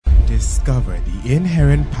discover the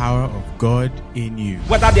inherent power of God in you.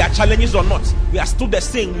 Whether there are challenges or not, we are still the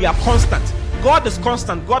same. We are constant. God is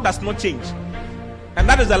constant. God does not change. And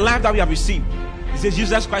that is the life that we have received. He says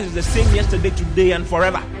Jesus Christ is the same yesterday, today, and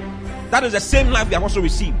forever. That is the same life we have also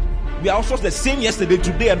received. We are also the same yesterday,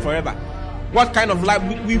 today, and forever. What kind of life?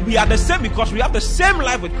 We are the same because we have the same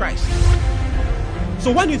life with Christ.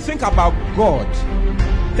 So when you think about God,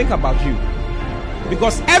 think about you.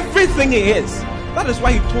 Because everything He is, that is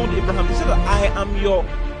why He told Abraham, He said, I am your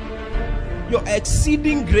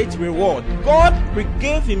exceeding great reward. God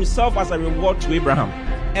gave Himself as a reward to Abraham.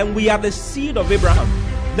 And we are the seed of Abraham.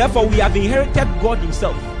 Therefore, we have inherited God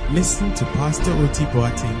Himself. Listen to Pastor O.T.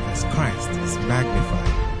 Boateng as Christ is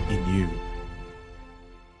magnified in you.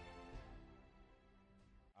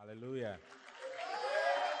 Hallelujah.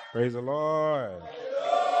 Praise the Lord.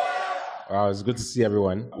 Wow, it's good to see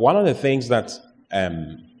everyone. One of the things that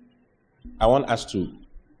I want us to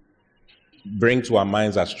bring to our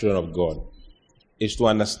minds as children of God is to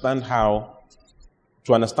understand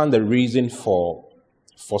the reason for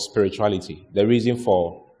spirituality, the reason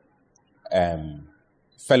for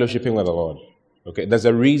fellowshipping with the Lord. Okay, there's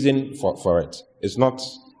a reason for it. It's not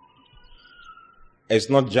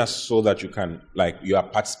just so that you are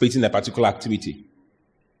participating in a particular activity.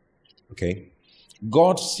 Okay,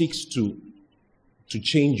 God seeks to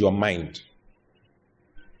change your mind.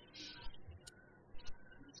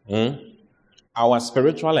 Our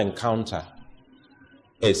spiritual encounter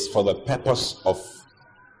is for the purpose of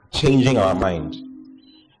changing our mind.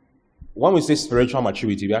 When we say spiritual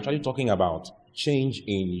maturity, we're actually talking about change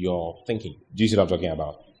in your thinking. Do you see what I'm talking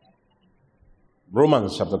about?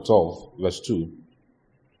 Romans chapter 12, verse 2.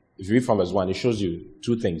 If you read from verse 1, it shows you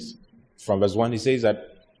two things. From verse 1, he says that,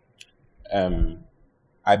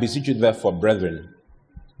 I beseech you therefore, brethren,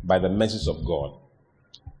 by the mercies of God,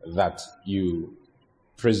 that you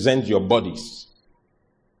present your bodies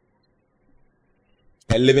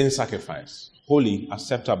a living sacrifice, holy,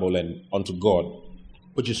 acceptable, and unto God,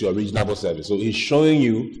 which is your reasonable service. So he's showing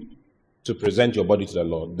you to present your body to the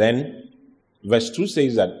Lord. Then, verse 2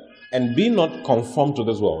 says that, and be not conformed to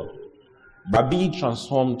this world, but be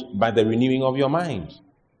transformed by the renewing of your mind.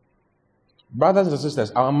 Brothers and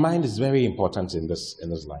sisters, our mind is very important in this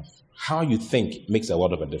life. How you think makes a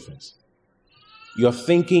lot of a difference. Your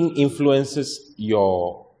thinking influences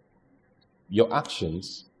your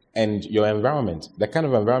actions and your environment. The kind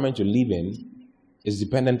of environment you live in is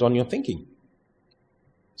dependent on your thinking.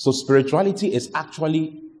 So spirituality is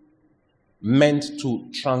actually meant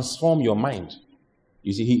to transform your mind.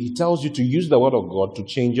 You see, he tells you to use the word of God to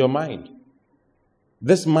change your mind.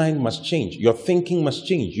 This mind must change. Your thinking must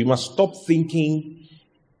change. You must stop thinking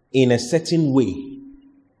in a certain way.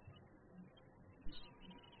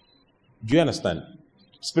 Do you understand?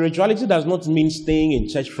 Spirituality does not mean staying in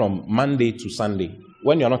church from Monday to Sunday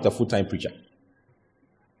when you're not a full-time preacher.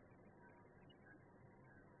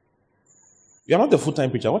 You're not a full-time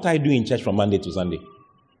preacher. What are you doing in church from Monday to Sunday?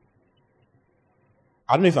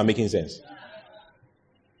 I don't know if I'm making sense.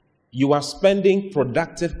 You are spending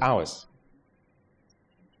productive hours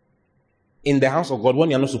in the house of God when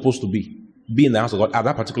you're not supposed to be in the house of God at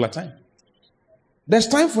that particular time. There's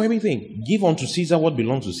time for everything. Give unto Caesar what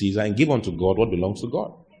belongs to Caesar, and give unto God what belongs to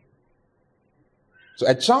God. So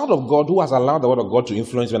a child of God who has allowed the word of God to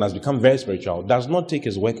influence him and has become very spiritual does not take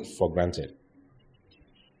his work for granted.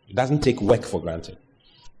 He doesn't take work for granted.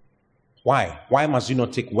 Why? Why must you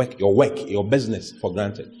not take your business for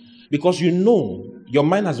granted? Because you know, your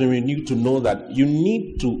mind has been renewed to know that you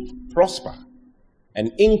need to prosper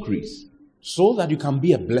and increase so that you can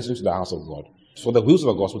be a blessing to the house of God. For the wheels of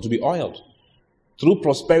the gospel to be oiled. Through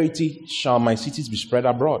prosperity shall my cities be spread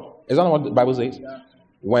abroad. Is that not what the Bible says? Yeah.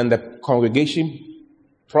 When the congregation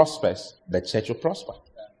prospers, the church will prosper.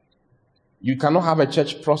 You cannot have a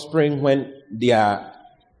church prospering when they are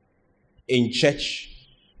in church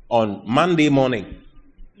on Monday morning.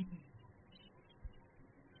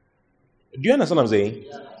 Do you understand what I'm saying?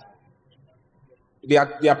 Yeah.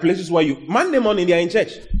 There are places where Monday morning they are in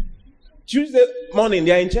church. Tuesday morning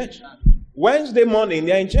they are in church. Wednesday morning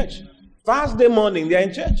they are in church. Thursday morning they are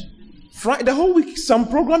in church. Friday, the whole week, some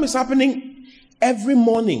program is happening every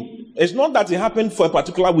morning. It's not that it happened for a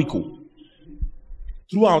particular week.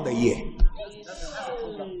 Throughout the year.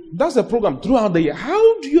 That's the program throughout the year.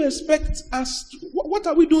 How do you expect us to, what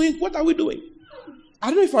are we doing? What are we doing?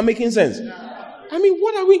 I don't know if I'm making sense. I mean,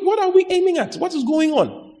 what are we aiming at? What is going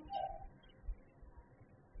on?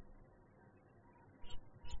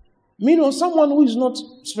 Meanwhile, someone who is not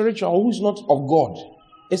spiritual, who is not of God,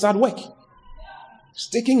 is at work. He's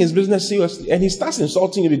taking his business seriously, and he starts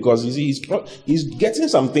insulting you because he's getting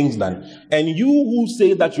some things done. And you who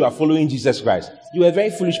say that you are following Jesus Christ, you are a very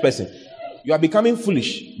foolish person. You are becoming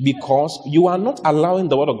foolish because you are not allowing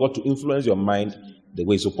the word of God to influence your mind the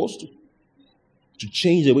way it's supposed to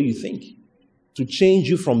change the way you think, to change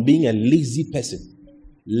you from being a lazy person,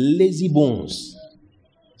 lazy bones,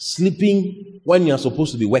 sleeping when you're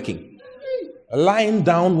supposed to be working, lying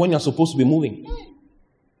down when you're supposed to be moving.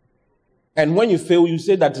 And when you fail, you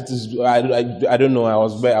say that it is, I don't know, I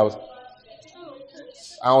was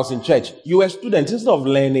in church. You were a student. Instead of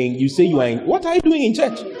learning, you say you are in, what are you doing in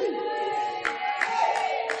church?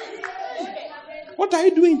 What are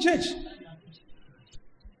you doing in church?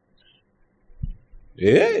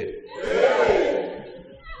 Yeah.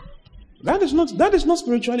 That is not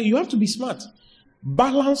spirituality. You have to be smart.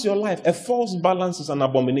 Balance your life. A false balance is an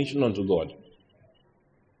abomination unto God.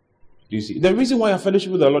 You see, the reason why I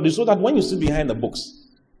fellowship with the Lord is so that when you sit behind the books,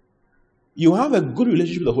 you have a good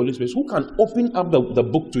relationship with the Holy Spirit who can open up the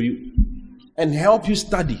book to you and help you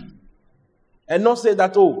study. And not say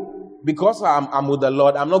that, oh, because I'm with the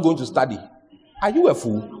Lord, I'm not going to study. Are you a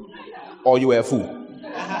fool? Or you are a fool?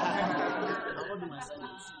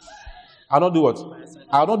 I'll not do what?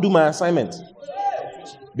 I'll not do my assignment.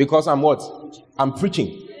 Because I'm what? I'm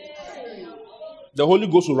preaching. The Holy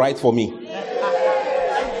Ghost will write for me.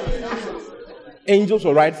 Angels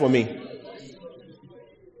will write for me.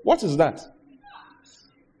 What is that?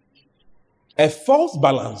 A false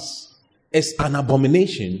balance is an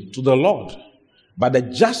abomination to the Lord, but the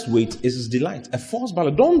just weight is his delight. A false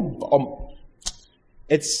balance.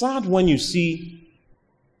 It's sad when you see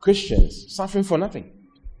Christians suffering for nothing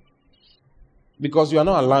because you are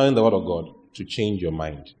not allowing the word of God to change your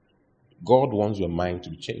mind. God wants your mind to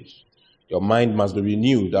be changed. Your mind must be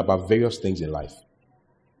renewed about various things in life.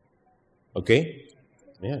 Okay?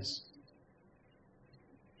 Yes.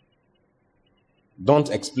 Don't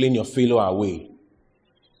explain your failure away.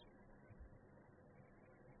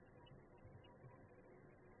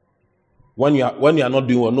 When you are not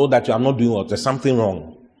doing well, know that you are not doing well. There's something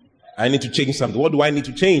wrong. I need to change something. What do I need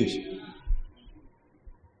to change?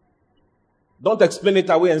 Don't explain it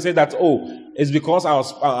away and say that, oh, it's because I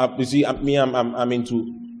was, you see, I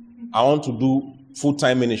want to do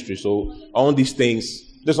full-time ministry, so I want these things.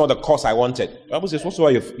 That's not the course I wanted. The Bible says,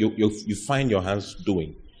 whatsoever you find your hands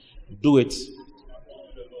doing, do it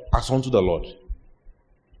as unto the Lord.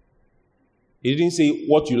 He didn't say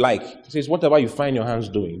what you like. He says, whatever you find your hands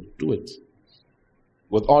doing, do it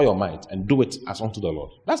with all your might and do it as unto the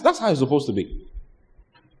Lord. That's how it's supposed to be.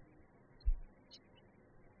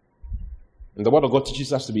 And the word of God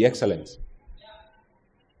teaches us to be excellent.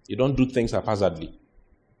 You don't do things haphazardly.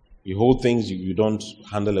 You hold things, you don't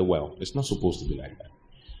handle it well. It's not supposed to be like that.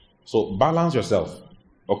 So balance yourself,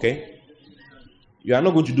 okay? You are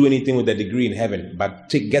not going to do anything with the degree in heaven, but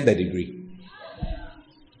get the degree.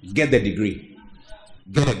 Get the degree.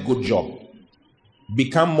 Get a good job.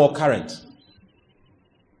 Become more current.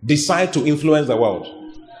 Decide to influence the world,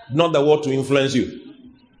 not the world to influence you.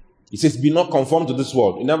 He says, be not conformed to this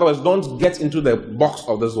world. In other words, don't get into the box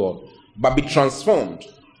of this world, but be transformed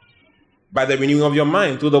by the renewing of your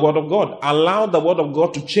mind through the word of God. Allow the word of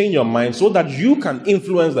God to change your mind so that you can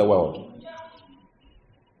influence the world.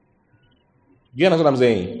 Do you understand what I'm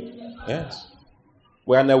saying? Yes.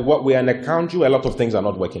 We are in a country where a lot of things are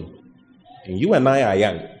not working. And you and I are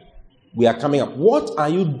young. We are coming up. What are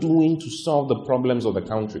you doing to solve the problems of the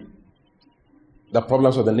country? The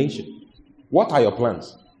problems of the nation? What are your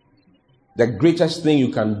plans? The greatest thing you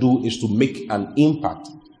can do is to make an impact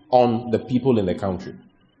on the people in the country.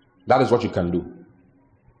 That is what you can do.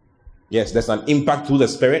 Yes, there's an impact through the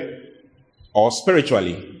spirit or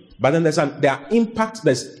spiritually. But then there are impacts.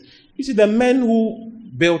 You see, the men who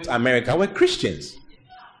built America were Christians.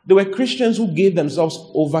 They were Christians who gave themselves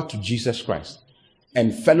over to Jesus Christ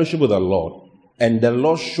and fellowship with the Lord. And the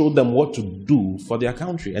Lord showed them what to do for their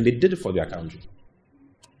country. And they did it for their country.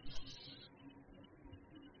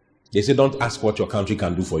 They say, don't ask what your country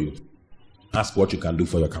can do for you. Ask what you can do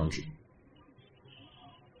for your country.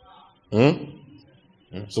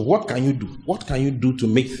 So what can you do? What can you do to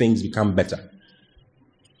make things become better?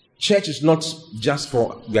 Church is not just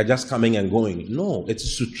for, we are just coming and going. No,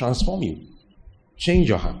 it's to transform you. Change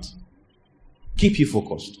your heart. Keep you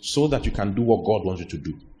focused so that you can do what God wants you to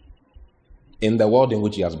do in the world in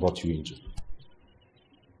which He has brought you into.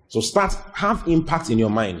 So have impact in your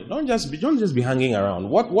mind. Don't just be hanging around.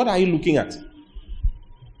 What are you looking at?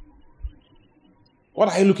 What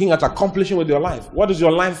are you looking at accomplishing with your life? What is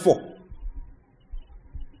your life for?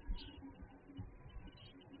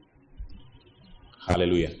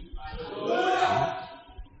 Hallelujah.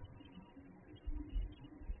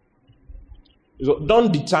 So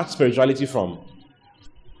don't detach spirituality from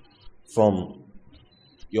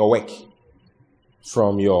your work,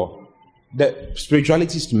 the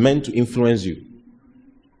spirituality is meant to influence you.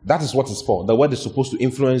 That is what it's for. The word is supposed to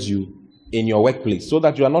influence you in your workplace so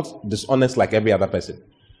that you are not dishonest like every other person.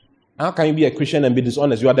 How can you be a Christian and be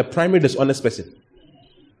dishonest? You are the primary dishonest person.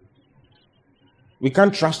 We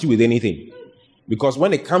can't trust you with anything. Because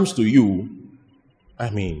when it comes to you,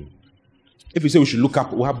 if you say we should look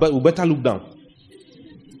up, we better look down.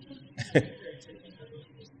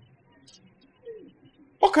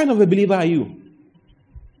 What kind of a believer are you?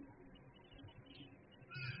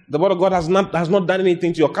 The word of God has not done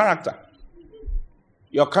anything to your character.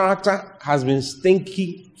 Your character has been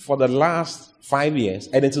stinky for the last 5 years,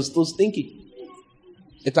 and it is still stinky.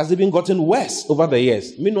 It has even gotten worse over the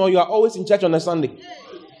years. Meanwhile, you are always in church on a Sunday.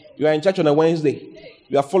 You are in church on a Wednesday.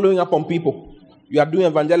 You are following up on people. You are doing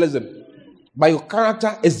evangelism. But your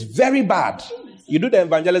character is very bad. You do the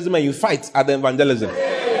evangelism and you fight at the evangelism.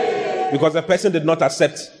 Because the person did not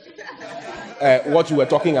accept what you were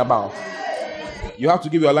talking about. You have to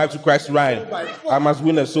give your life to Christ, right? I must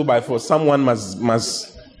win a soul by force. Someone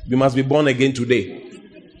must be born again today.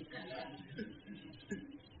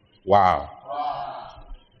 Wow.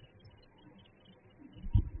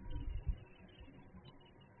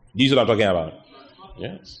 This is what I'm talking about.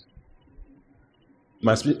 Yes.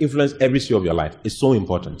 Must influence every sphere of your life. It's so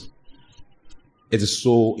important. It is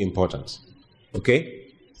so important.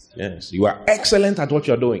 Okay? Yes. You are excellent at what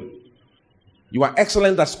you're doing. You are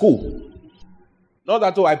excellent at school. Not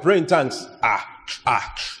that, I pray in tongues.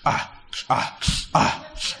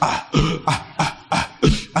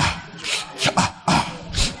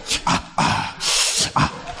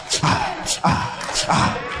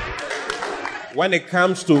 When it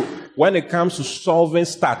comes to solving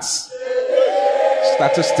statistics,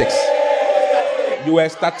 you are a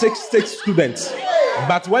statistics student.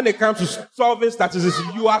 But when it comes to solving statistics,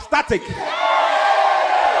 you are static.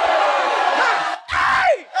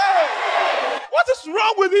 What is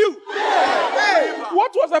wrong with you?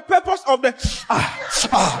 What was the purpose of the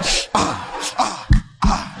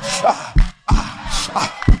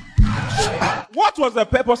What was the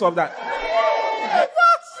purpose of that?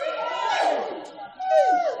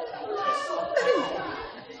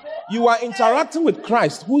 You are interacting with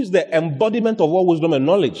Christ, who is the embodiment of all wisdom and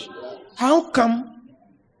knowledge. How come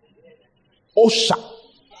Osha?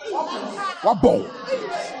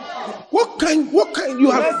 What kind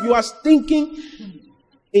you are stinking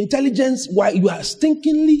intelligence while you are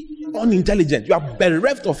stinkingly unintelligent. You are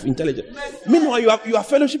bereft of intelligence. Meanwhile, you are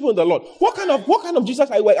fellowshipping with the Lord. What kind of Jesus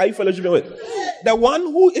are you fellowshipping with? The one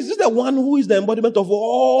who is the embodiment of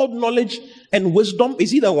all knowledge and wisdom?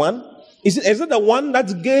 Is he the one? Is it the one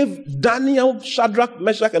that gave Daniel, Shadrach,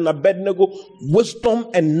 Meshach, and Abednego wisdom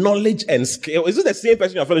and knowledge and skill? Is it the same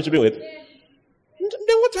person you are fellowshipping with?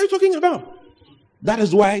 Then what are you talking about? That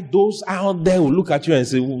is why those out there will look at you and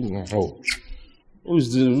say, who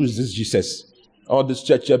is this Jesus? All these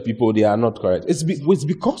church people, they are not correct. It's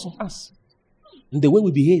because of us. And the way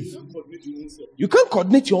we behave. You can't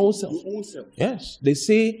coordinate your own self. Yes. They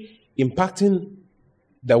say impacting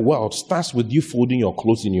the world starts with you folding your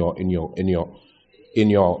clothes in your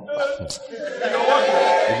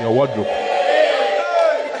wardrobe.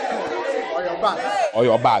 Or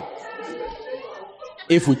your bag.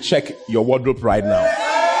 If we check your wardrobe right now,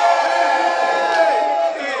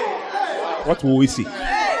 what will we see?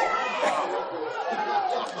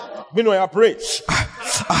 Meanwhile, I pray.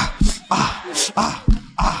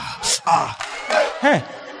 Hey,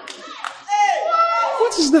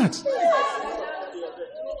 what is that?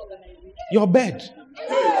 Your bed.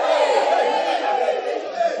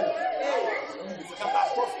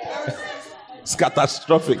 It's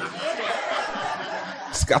catastrophic.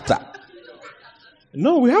 Scatter.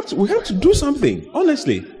 No, we have to do something.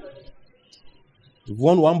 Honestly, we've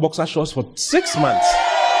worn one boxer shorts for 6 months.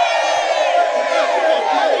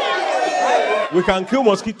 We can kill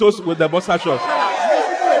mosquitoes with the boxer shorts.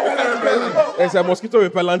 There's a mosquito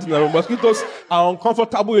repellent in the room. Mosquitoes are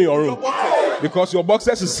uncomfortable in your room because your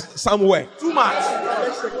boxers is somewhere. Too much.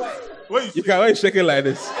 You can only shake it like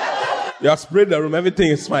this. You have sprayed the room. Everything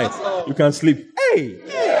is fine. You can sleep. Hey.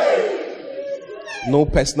 No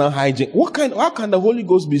personal hygiene. How can the Holy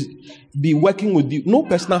Ghost be working with you? No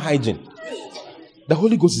personal hygiene. The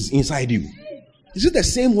Holy Ghost is inside you. Is it the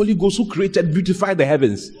same Holy Ghost who beautified the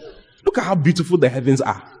heavens? Look at how beautiful the heavens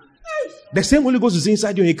are. The same Holy Ghost is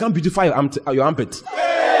inside you and he can't beautify your armpit.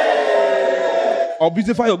 Or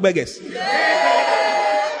beautify your beggars.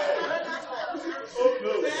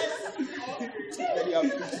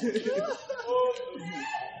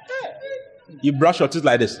 You brush your teeth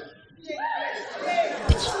like this.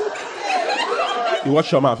 You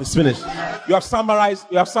wash your mouth. It's finished. You have summarized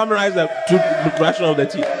the progression of the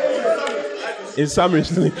teeth. In summary,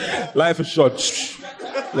 life is short.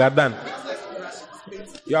 We are done.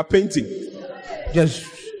 You are painting. Just.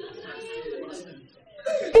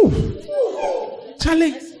 Ooh.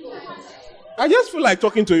 Charlie, I just feel like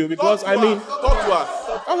talking to you because Talk to us.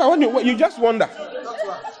 Okay, you just wonder.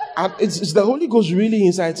 And it's the Holy Ghost really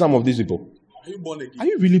inside some of these people. Are you born again? Are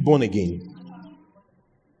you really born again?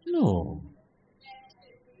 No.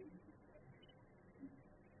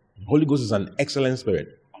 The Holy Ghost is an excellent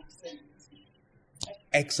spirit.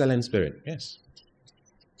 Excellent spirit, yes.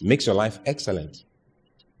 Makes your life excellent.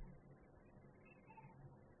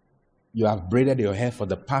 You have braided your hair for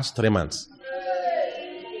the past 3 months.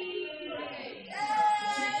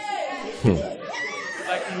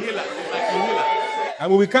 Like inhaler. I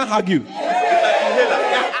mean, we can't hug you.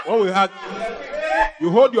 When we hug, you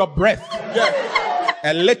hold your breath. Yeah.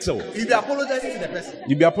 A little. You'll be apologizing to the person.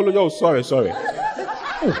 You'll be apologizing. Oh, sorry.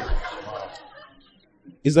 Oh.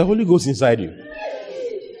 Is the Holy Ghost inside you?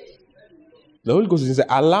 The Holy Ghost is inside.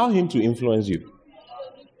 Allow Him to influence you.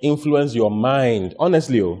 Influence your mind.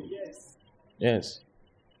 Honestly, yes.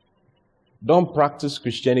 Don't practice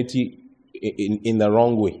Christianity in the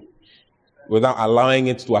wrong way without allowing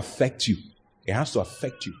it to affect you. It has to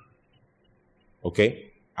affect you.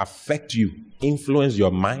 Okay? Affect you. Influence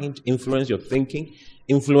your mind, influence your thinking,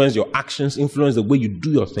 influence your actions, influence the way you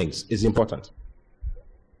do your things. It's important.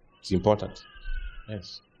 It's important.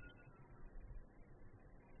 Yes.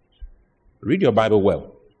 Read your Bible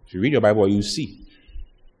well. If you read your Bible, you see.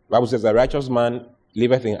 The Bible says, the righteous man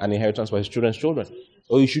leaveth an inheritance for his children's children.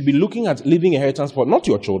 So you should be looking at leaving inheritance for not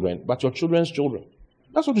your children, but your children's children.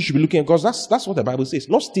 That's what you should be looking at, because that's what the Bible says.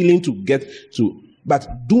 Not stealing to get to,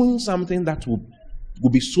 but doing something that will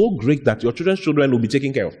be so great that your children's children will be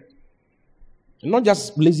taken care of. And not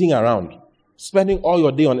just lazing around, spending all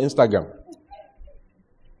your day on Instagram,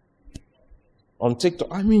 on TikTok.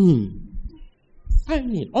 I mean,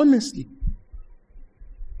 honestly.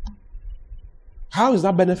 How is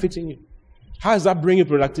that benefiting you? How is that bringing you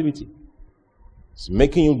productivity? It's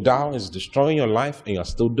making you down, it's destroying your life, and you're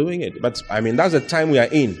still doing it. But, that's the time we are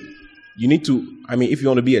in. You need to, if you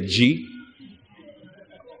want to be a G,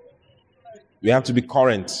 you have to be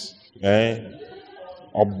current,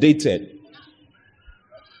 updated.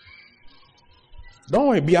 Don't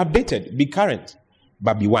worry, be updated, be current,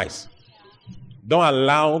 but be wise. Don't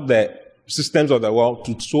allow the systems of the world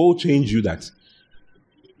to so change you that.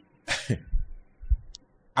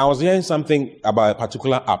 I was hearing something about a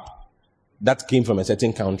particular app that came from a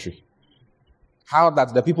certain country. How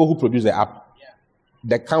that the people who produce the app,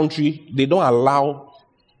 the country, they don't allow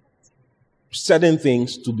certain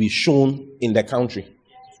things to be shown in the country.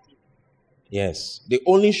 Yes. They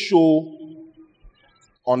only show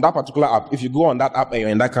on that particular app. If you go on that app and you're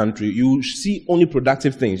in that country, you see only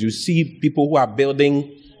productive things. You see people who are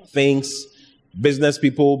building things, business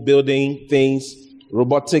people building things,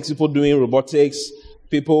 robotics, people doing robotics,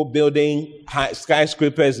 people building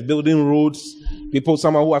skyscrapers, building roads,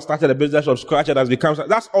 someone who has started a business from scratch that has become,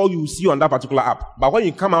 that's all you see on that particular app. But when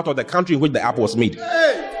you come out of the country in which the app was made,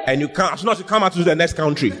 and you come, as soon as you come out to the next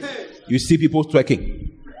country, you see people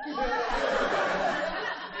twerking.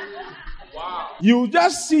 Wow. You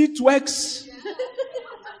just see twerks,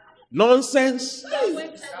 nonsense,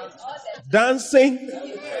 dancing.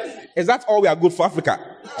 Is that all we are good for Africa?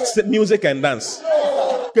 Music and dance.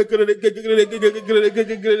 We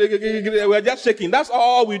are just shaking. That's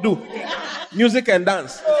all we do. Music and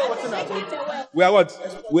dance. We are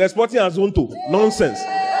what? We are sporting as Zonto. Nonsense.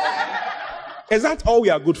 Is that all we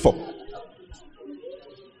are good for?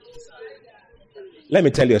 Let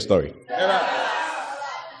me tell you a story.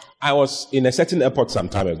 I was in a certain airport some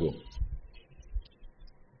time ago.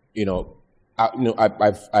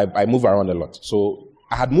 I move around a lot. So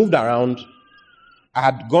I had moved around. I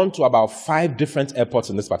had gone to about 5 different airports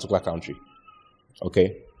in this particular country.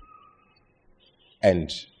 Okay? And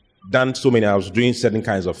done so many. I was doing certain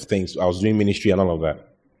kinds of things. I was doing ministry and all of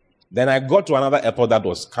that. Then I got to another airport that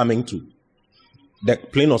was the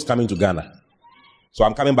plane was coming to Ghana. So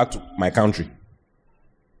I'm coming back to my country.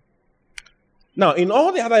 Now, in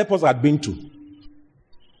all the other airports I'd been to,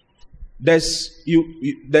 there's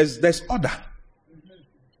order.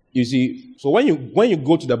 You see, so when you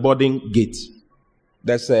go to the boarding gate,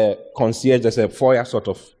 there's a concierge, there's a foyer sort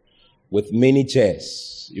of, with many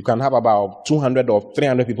chairs. You can have about 200 or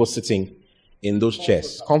 300 people sitting in those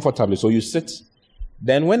chairs comfortably. So you sit.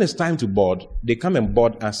 Then when it's time to board, they come and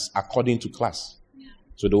board us according to class.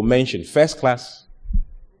 So they'll mention first class,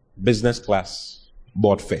 business class,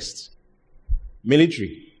 board first.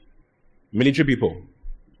 Military people,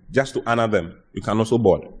 just to honor them. You can also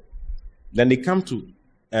board. Then they come to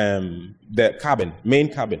the cabin,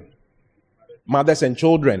 main cabin. Mothers and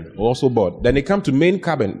children will also board. Then they come to main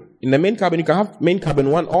cabin. In the main cabin, you can have main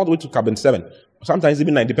cabin 1 all the way to cabin 7. Sometimes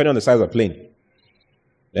even 9, depending on the size of the plane.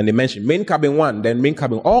 Then they mention main cabin 1, then main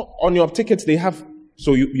cabin. All on your tickets they have,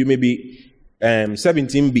 so you may be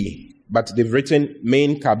 17B, but they've written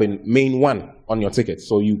main cabin, main 1 on your ticket.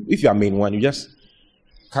 So if you are main 1, you just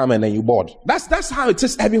come and then you board. That's how it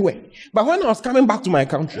is everywhere. But when I was coming back to my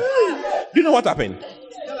country, do you know what happened?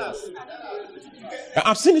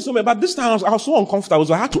 I've seen it so many, but this time I was so uncomfortable,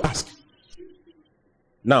 so I had to ask.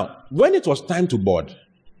 Now, when it was time to board,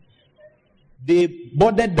 they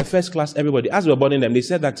boarded the first class, everybody. As we were boarding them, they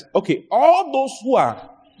said that, okay, all those who are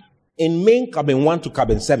in main cabin 1 to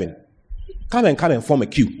cabin 7, come and form a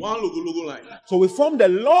queue. One logo line. So we formed a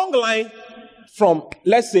long line from,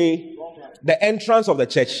 let's say, the entrance of the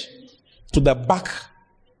church to the back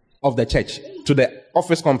of the church, to the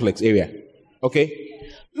office complex area. Okay?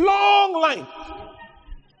 Long line.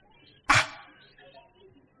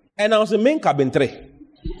 And I was in main cabin 3.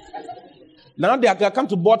 Now they come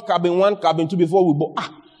to board cabin 1, cabin 2 before we board.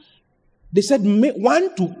 They said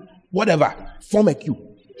 1 to whatever, form a queue.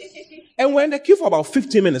 And we're in the queue for about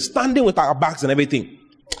 15 minutes, standing with our bags and everything.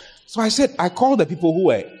 So I called the people who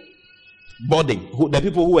were boarding, the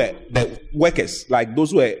people who were the workers, like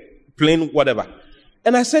those who were playing whatever.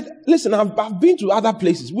 And I said, listen, I've been to other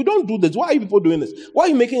places. We don't do this. Why are you people doing this? Why are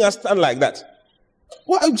you making us stand like that?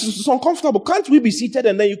 Well, it's uncomfortable. Can't we be seated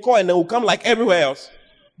and then you call and then we'll come like everywhere else?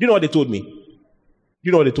 Do you know what they told me?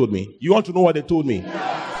 You know what they told me? You want to know what they told me?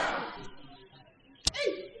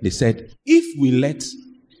 They said, if we let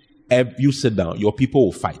you sit down, your people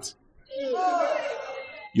will fight.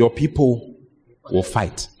 Your people will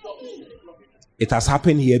fight. It has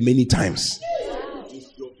happened here many times.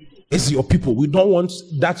 It's your people. We don't want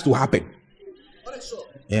that to happen.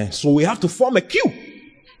 Yeah, so we have to form a queue.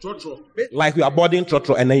 Like we are boarding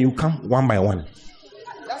trotro, and then you come one by one.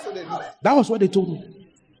 That was what they told me.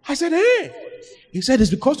 I said, hey. He said, it's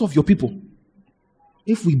because of your people.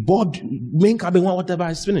 If we board main cabin 1, whatever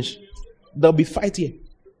is finished, there'll be fight here.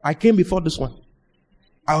 I came before this one.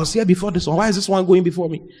 I was here before this one. Why is this one going before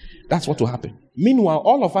me? That's what will happen. Meanwhile,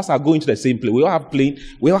 all of us are going to the same place. We all have plane.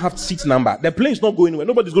 We all have seat number. The plane is not going anywhere.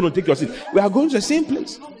 Nobody's going to take your seat. We are going to the same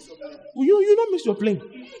place. You don't miss your plane.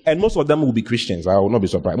 And most of them will be Christians. I will not be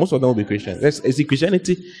surprised. Most of them will be Christians. It's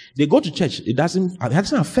Christianity. They go to church. It hasn't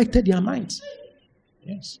affected their minds.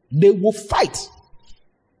 Yes. They will fight.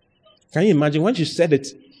 Can you imagine when she said it?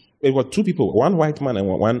 It was 2 people, one white man and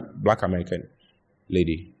one black American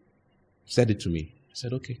lady, said it to me. I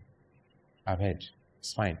said, okay, I've heard.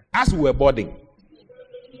 It's fine. As we were boarding,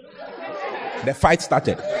 the fight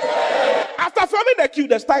started. After forming the queue,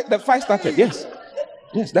 the fight started. Yes,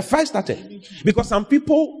 the fight started. Because some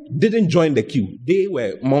people didn't join the queue. They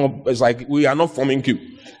were more, it's like, we are not forming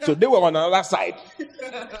queue. So they were on another side.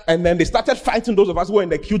 And then they started fighting those of us who were in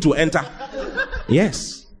the queue to enter.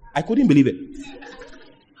 Yes. I couldn't believe it.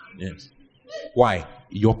 Yes. Why?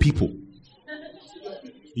 Your people.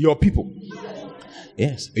 Your people.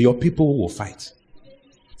 Yes. Your people will fight.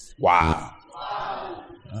 Wow.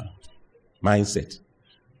 Mindset.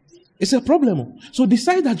 It's a problem. So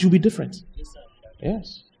decide that you'll be different.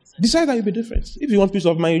 Yes. Decide that you'll be different. If you want peace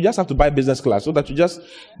of mind, you just have to buy business class so that you just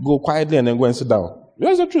go quietly and then go and sit down.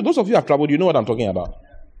 That's the truth. Those of you who have traveled, you know what I'm talking about.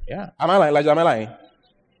 Yeah. Am I lying, Elijah? Am I lying?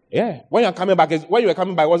 Yeah. When you're coming back, when you were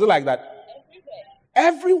coming back, was it like that?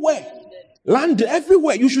 Everywhere. Land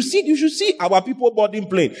everywhere. You should see our people boarding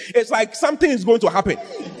plane. It's like something is going to happen.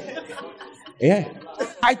 Yeah.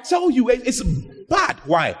 I tell you, it's bad.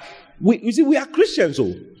 Why? We are Christians,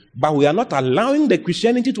 but we are not allowing the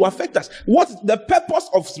Christianity to affect us. What's the purpose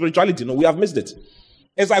of spirituality? No, we have missed it.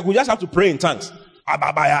 It's like we just have to pray in tongues.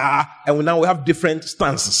 And now we have different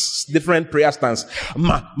stances, different prayer stances.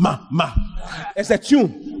 It's a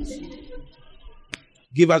tune.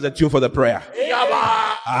 Give us a tune for the prayer.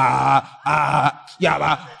 Yaba, yaba,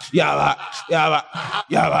 yaba, yaba, yaba,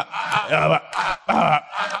 yaba,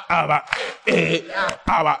 yaba,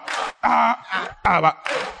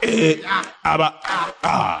 yaba,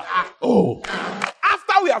 oh.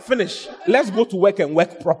 After we are finished, let's go to work and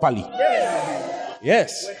work properly.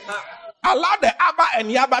 Yes. Allow the Abba and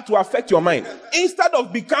Yaba to affect your mind instead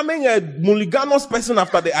of becoming a mulliganous person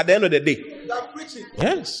at the end of the day.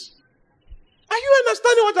 Yes. Are you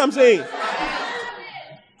understanding what I'm saying?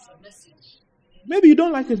 Maybe you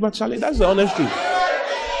don't like it, but Charlie, that's the honest truth.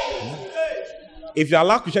 If you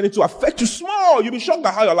allow Christianity to affect you small, you'll be shocked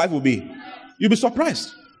at how your life will be. You'll be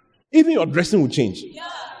surprised. Even your dressing will change.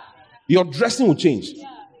 Your dressing will change.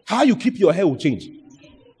 How you keep your hair will change.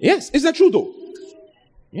 Yes, it's the truth though.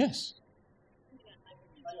 Yes.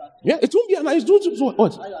 Yeah, it won't be an nice.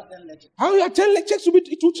 What? How you attend lectures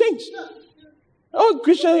it will change. Oh,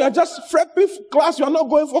 Christian, you are just prepping for class. You are not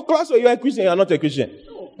going for class, or you are a Christian. You are not a Christian.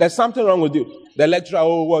 There's something wrong with you. The lecturer,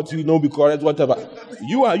 oh, what you know, be correct, whatever.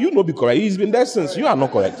 You know, be correct. He's been there since. You are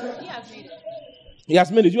not correct. He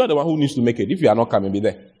has made it. You are the one who needs to make it. If you are not coming, be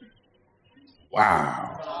there.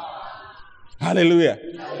 Wow. Hallelujah.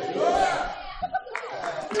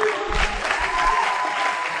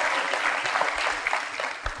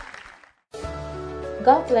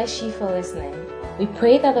 God bless you for listening. We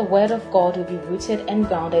pray that the Word of God will be rooted and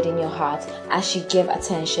grounded in your heart as you give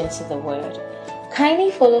attention to the Word. Kindly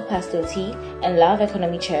follow Pastor T and Love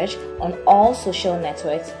Economy Church on all social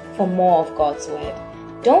networks for more of God's Word.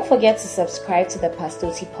 Don't forget to subscribe to the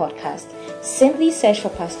Pastor T podcast. Simply search for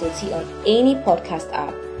Pastor T on any podcast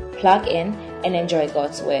app, plug in, and enjoy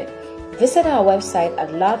God's Word. Visit our website at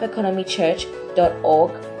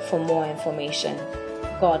loveeconomychurch.org for more information.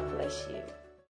 God bless.